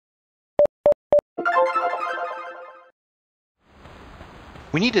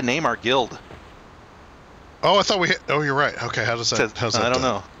We need to name our guild. Oh, I thought we hit... Oh, you're right. Okay, how's that I don't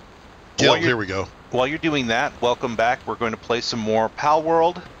know. Guild, here we go. While you're doing that, welcome back. We're going to play some more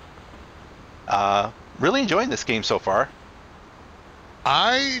Palworld. Really enjoying this game so far.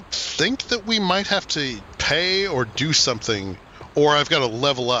 I think that we might have to pay or do something, or I've got to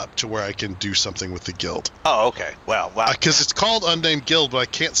level up to where I can do something with the guild. Oh, okay. Well, wow. Because it's called Unnamed Guild, but I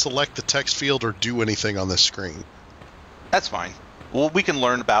can't select the text field or do anything on this screen. That's fine. Well, we can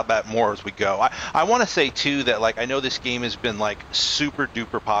learn about that more as we go. I want to say, too, that, like, I know this game has been, like, super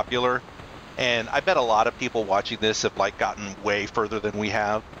duper popular, and I bet a lot of people watching this have, like, gotten way further than we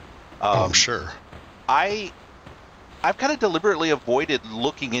have. I'm sure. I've kind of deliberately avoided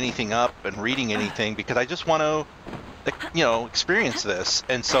looking anything up and reading anything because I just want to, you know, experience this.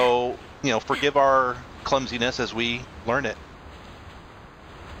 And so, you know, forgive our clumsiness as we learn it.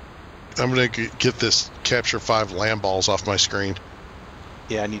 I'm going to get this Capture 5 land balls off my screen.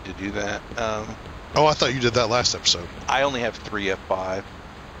 Yeah, I need to do that. Oh, I thought you did that last episode. I only have 3 of 5.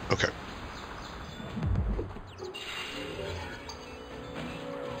 Okay.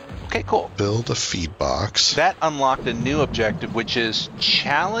 Okay, cool. Build a feed box. That unlocked a new objective, which is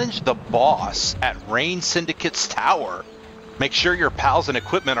challenge the boss at Rain Syndicate's tower. Make sure your pals and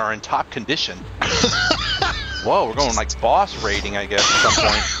equipment are in top condition. Whoa, we're going like boss raiding, I guess, at some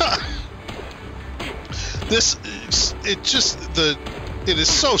point. It is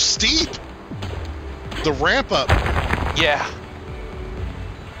so steep. The ramp up. Yeah.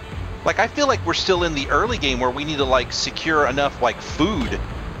 Like, I feel like we're still in the early game where we need to, like, secure enough, like, food.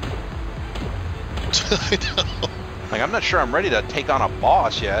 I know. Like, I'm not sure I'm ready to take on a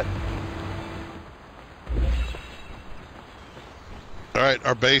boss yet. Alright,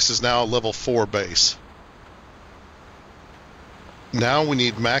 our base is now a level 4 base. Now we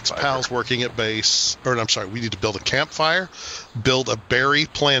need max pals working at base. Or, I'm sorry, we need to build a campfire, build a berry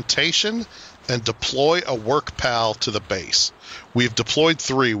plantation, and deploy a work pal to the base. We've deployed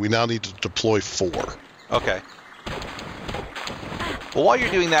 3. We now need to deploy 4. Okay. Well, while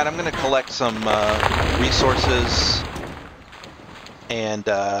you're doing that, I'm going to collect some resources and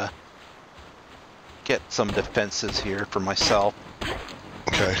get some defenses here for myself.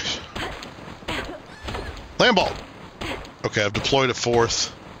 Okay. Land ball! Okay, I've deployed a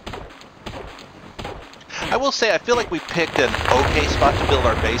 4th. I will say, I feel like we picked an okay spot to build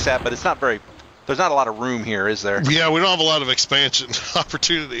our base at, but it's not very... There's not a lot of room here, is there? Yeah, we don't have a lot of expansion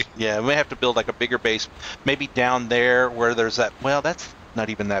opportunity. Yeah, we may have to build like a bigger base, maybe down there where there's that... Well, that's not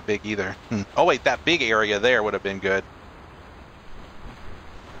even that big either. Oh, wait, that big area there would have been good.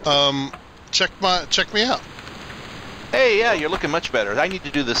 Check me out. Hey, yeah, you're looking much better. I need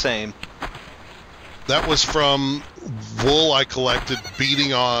to do the same. That was from wool I collected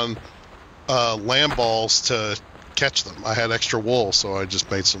beating on land balls to catch them. I had extra wool, so I just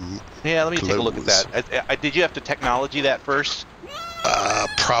made some. Yeah, let me take a look at that. Did you have to technology that first?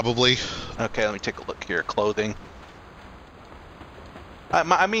 Probably. Okay, let me take a look here. Clothing.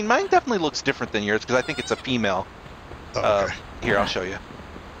 I mean, mine definitely looks different than yours because I think it's a female. Oh, okay. Here, I'll show you.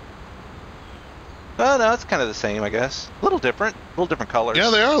 Oh, no, it's kind of the same, I guess. A little different colors.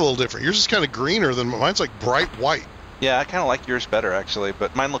 Yeah, they are a little different. Yours is kind of greener than mine's, like bright white. Yeah, I kind of like yours better, actually,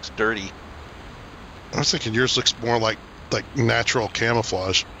 but mine looks dirty. I was thinking yours looks more like natural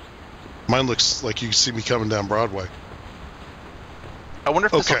camouflage. Mine looks like you can see me coming down Broadway. I wonder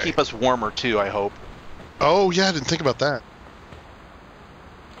if this will keep us warmer, too, I hope. Oh, yeah, I didn't think about that.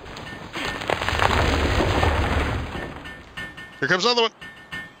 Here comes another one.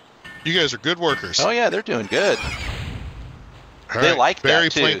 You guys are good workers. Oh, yeah, they're doing good. All they right, like berry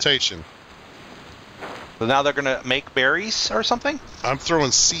that, too. plantation. So now they're going to make berries or something? I'm throwing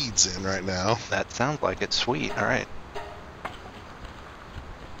seeds in right now. That sounds like it's sweet. All right.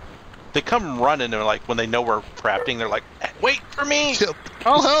 They come running and like when they know we're crafting, they're like, "Wait for me!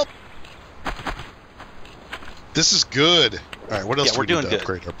 I'll help." This is good. All right, what else? Yeah, we're doing good.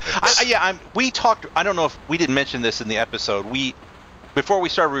 We talked. I don't know if we didn't mention this in the episode. Before we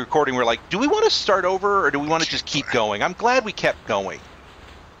started recording, we were like, "Do we want to start over or do we want to just keep going?" I'm glad we kept going.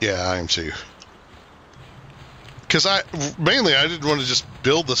 Yeah, I am too. Because I didn't want to just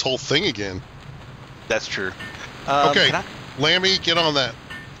build this whole thing again. That's true. Okay, Lammy, get on that.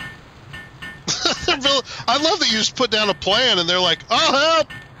 I love that you just put down a plan and they're like, "I'll help."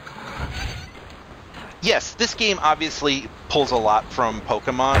 Yes, this game obviously pulls a lot from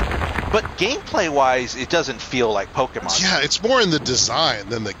Pokemon, but gameplay-wise, it doesn't feel like Pokemon. Yeah, it's more in the design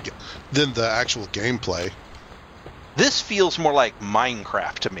than the actual gameplay. This feels more like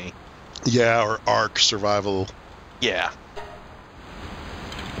Minecraft to me. Yeah, or Ark Survival. Yeah.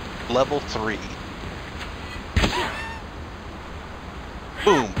 Level 3.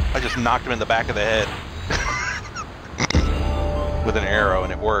 Boom! I just knocked him in the back of the head with an arrow,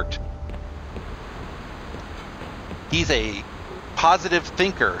 and it worked. He's a positive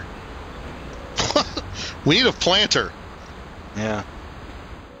thinker. We need a planter. Yeah.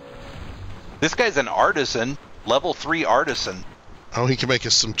 This guy's an artisan, level 3 artisan. Oh, he can make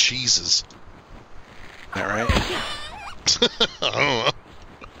us some cheeses. All right. I don't know.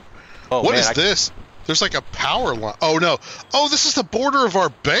 Oh, What man, is this? There's like a power line. Oh, no. Oh, this is the border of our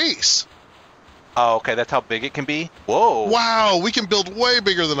base. Oh, okay, that's how big it can be? Whoa. Wow, we can build way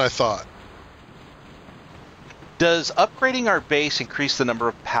bigger than I thought. Does upgrading our base increase the number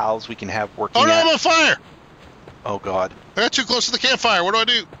of pals we can have working Oh, no, at... I'm on fire! Oh, God. I got too close to the campfire. What do I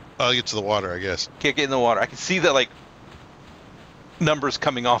do? I'll get to the water, I guess. Can't get in the water. I can see the, like, numbers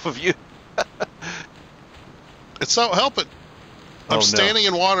coming off of you. It's not helping. I'm no. standing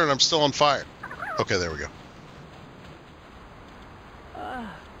in water and I'm still on fire. Okay, there we go.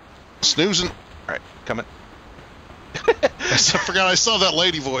 Snoozing. All right, coming. I forgot I saw that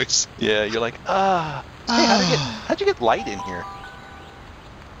lady voice. Yeah, you're like, Hey, how'd you get light in here?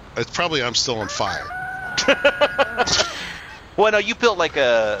 It's probably I'm still on fire. Well, no, you built like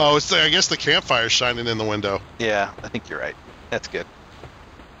a... Oh, I guess the campfire's shining in the window. Yeah, I think you're right. That's good.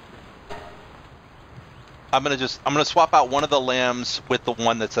 I'm gonna swap out one of the lambs with the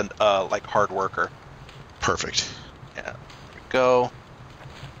one that's an like hard worker. Perfect. Yeah, there we go.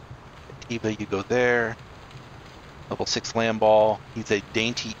 Eva, you go there. Level 6 lamb ball. He's a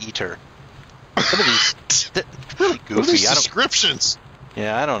dainty eater. Some of these really goofy. What are these descriptions?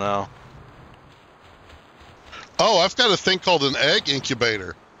 Yeah, I don't know. Oh, I've got a thing called an egg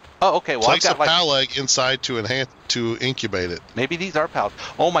incubator. Oh, okay. Well, Place I've got a pal egg inside to incubate it. Maybe these are pals.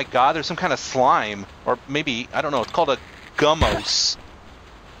 Oh my God, there's some kind of slime, or maybe I don't know. It's called a gummos.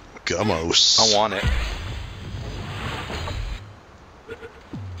 Gummos. I want it.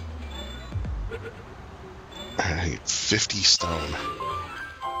 I need 50 stone.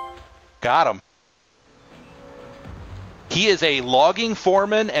 Got him. He is a logging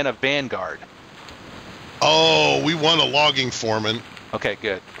foreman and a vanguard. Oh, we want a logging foreman. Okay,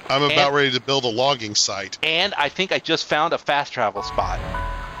 good. I'm about ready to build a logging site. And I think I just found a fast travel spot.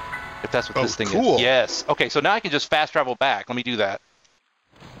 If that's what this thing cool. is. Yes. Okay, so now I can just fast travel back. Let me do that.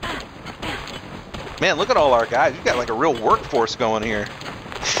 Man, look at all our guys. We've got like a real workforce going here.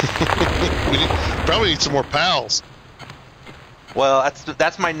 We probably need some more pals. Well,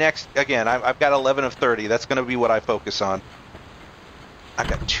 that's my next. Again, I've got 11 of 30. That's going to be what I focus on. I've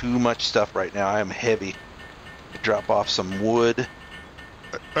got too much stuff right now. I am heavy. Drop off some wood.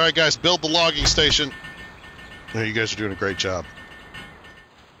 All right, guys, build the logging station. Oh, you guys are doing a great job.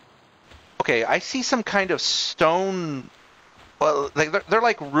 Okay, I see some kind of stone. Well, they're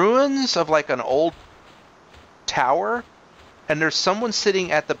like ruins of like an old tower, and there's someone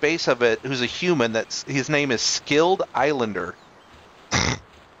sitting at the base of it who's a human. His name is Skilled Islander.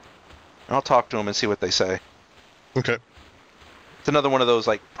 I'll talk to him and see what they say. Okay. It's another one of those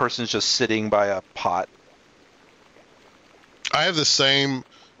like persons just sitting by a pot. I have the same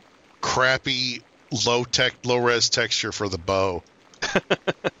crappy low-res texture for the bow.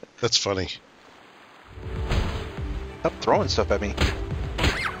 That's funny. Stop throwing stuff at me.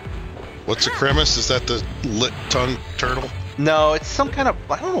 What's a cremis? Is that the lit tongue turtle? No, it's some kind of,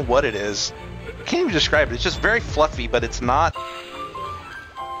 I don't know what it is. I can't even describe it. It's just very fluffy, but it's not.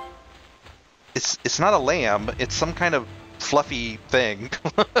 It's not a lamb. It's some kind of fluffy thing.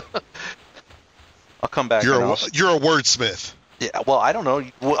 I'll come back. You're a wordsmith. Yeah. Well, I don't know.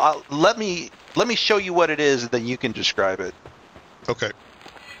 Well, let me show you what it is, and then you can describe it. Okay.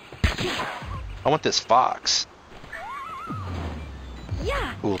 I want this fox.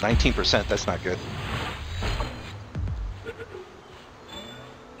 Yeah. Ooh, 19%. That's not good.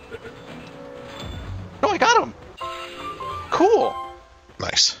 No, I got him. Cool.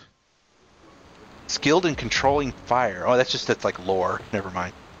 Nice. Skilled in controlling fire. Oh, that's like lore. Never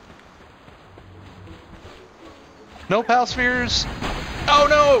mind. No pal spheres. Oh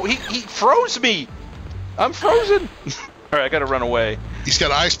no, he froze me. I'm frozen. All right, I gotta run away. He's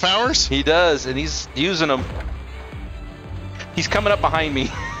got ice powers? He does, and he's using them. He's coming up behind me.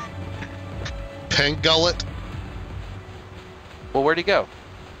 Pengullet? Well, where'd he go?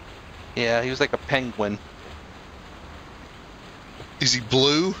 Yeah, he was like a penguin. Is he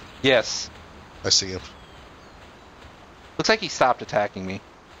blue? Yes. I see him. Looks like he stopped attacking me.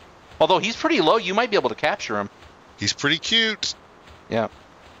 Although he's pretty low, you might be able to capture him. He's pretty cute. Yeah.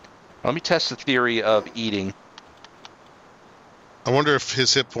 Let me test the theory of eating. I wonder if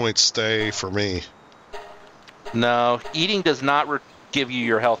his hit points stay for me. No, eating does not give you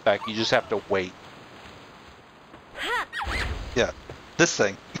your health back. You just have to wait. this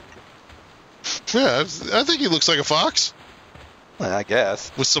thing? Yeah, I think he looks like a fox. Well, I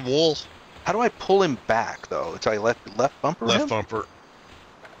guess. With some wool. How do I pull him back, though? Do I left bumper Left him? bumper.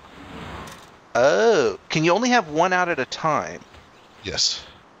 Oh, can you only have one out at a time? Yes.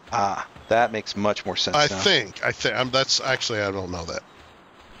 Ah, that makes much more sense I now. think. That's actually, I don't know that.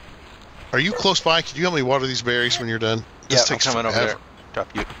 Are you close by? Can you help me water these berries when you're done? Yeah, I'm coming over there.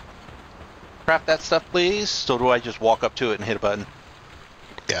 Drop you. Craft that stuff, please. So do I just walk up to it and hit a button?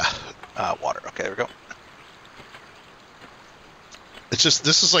 Yeah. Water. Okay, there we go. It's just,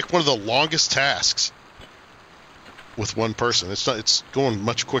 this is like one of the longest tasks with one person. It's going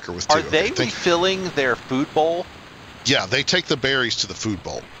much quicker with two. Are they refilling their food bowl? Yeah, they take the berries to the food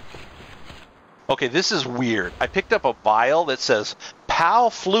bowl. Okay, this is weird. I picked up a vial that says PAL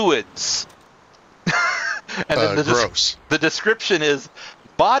fluids. And then gross. The description is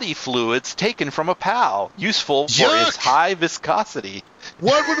body fluids taken from a PAL, useful for Yuck! its high viscosity.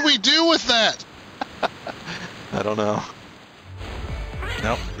 What would we do with that? I don't know.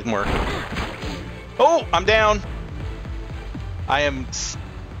 Nope, didn't work. Oh, I'm down. I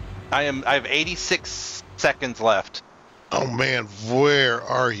have 86 seconds left. Oh man, where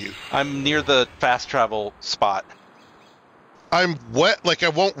are you? I'm near the fast travel spot. I'm wet, like I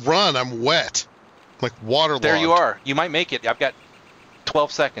won't run. I'm wet. Like waterlogged. There you are. You might make it. I've got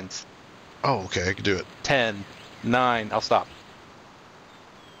 12 seconds. Oh, okay, I can do it. 10, 9, I'll stop.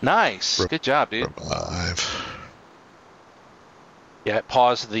 Nice. Good job, dude. Revive. Yeah,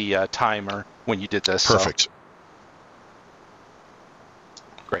 pause the timer when you did this. Perfect. So.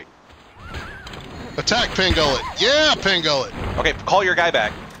 Great. Attack Pangullet. Yeah, Pangullet. Okay, call your guy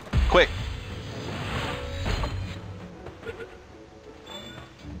back. Quick.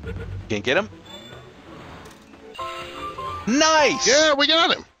 Can you get him? Nice! Yeah, we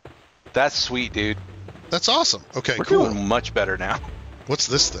got him. That's sweet, dude. That's awesome. Okay, We're cool. doing much better now. What's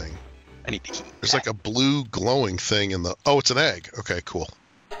this thing? I need to eat. There's like a blue glowing thing in the... Oh, it's an egg. Okay, cool.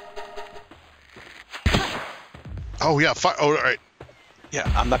 Oh, yeah. Oh, all right. Yeah,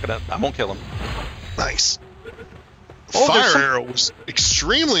 I won't kill him. Nice. Oh, Fire arrow was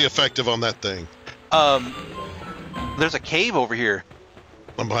extremely effective on that thing. There's a cave over here.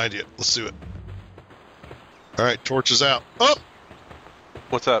 I'm behind you. Let's do it. All right, torches out. Oh!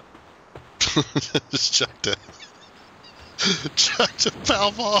 What's up? Just chucked it. Chucked a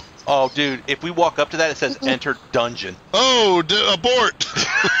pal ball. Oh, dude, if we walk up to that, it says enter dungeon. Oh, abort.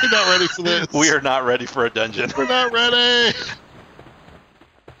 We're not ready for this. We are not ready for a dungeon. We're not ready.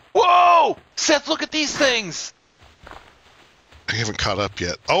 Whoa! Seth, look at these things! I haven't caught up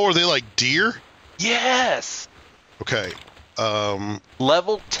yet. Oh, are they like deer? Yes! Okay.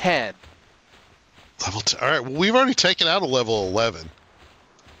 Level 10. Level 10. All right, well, we've already taken out a level 11.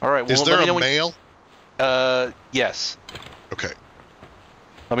 All right, well, is there a male? Yes. Okay.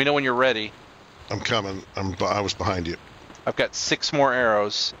 Let me know when you're ready. I'm coming. I was behind you. I've got 6 more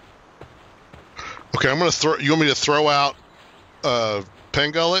arrows. Okay, I'm gonna throw. You want me to throw out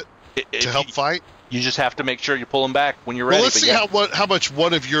Pangullet to help fight? You just have to make sure you pull him back when you're ready. Well, let's see how much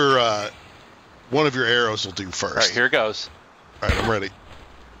one of your arrows will do first. All right, here it goes. All right, I'm ready.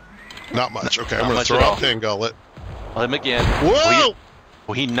 Not much. Okay, I'm gonna throw out Pangullet. I'll hit him again. Whoa!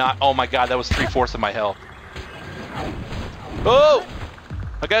 Will he not? Oh my God, that was 3/4 of my health. Oh!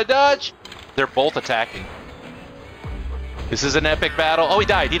 I gotta dodge. They're both attacking. This is an epic battle. Oh, he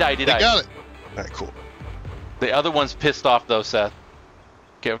died. He died. They got it. All right, cool. The other one's pissed off though, Seth.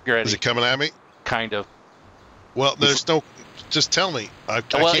 Get ready. Is he coming at me? Kind of. Well, there's no. Just tell me. I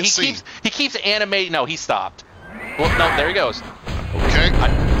can't see. He keeps animating. No, he stopped. Well, no, there he goes. Okay.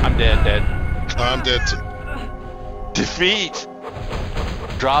 I'm dead. I'm dead too. Defeat.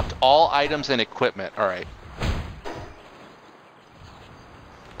 Dropped all items and equipment. All right.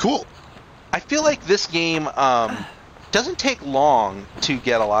 Cool. I feel like this game doesn't take long to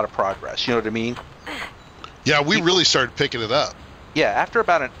get a lot of progress. You know what I mean? Yeah, we really started picking it up. Yeah, after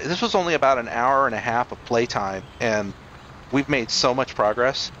this was only about an hour and a half of playtime, and we've made so much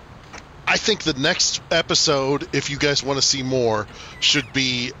progress. I think the next episode, if you guys want to see more, should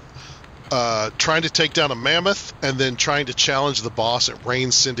be trying to take down a mammoth and then trying to challenge the boss at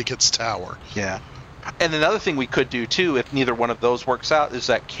Rain Syndicate's tower. Yeah. And another thing we could do, too, if neither one of those works out, is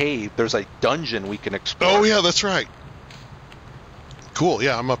that cave. There's a dungeon we can explore. Oh, yeah, that's right. Cool.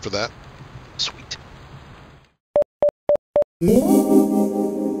 Yeah, I'm up for that. Sweet.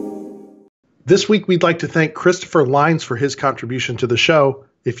 This week, we'd like to thank Christopher Lines for his contribution to the show.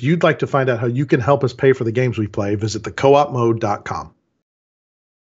 If you'd like to find out how you can help us pay for the games we play, visit thecoopmode.com.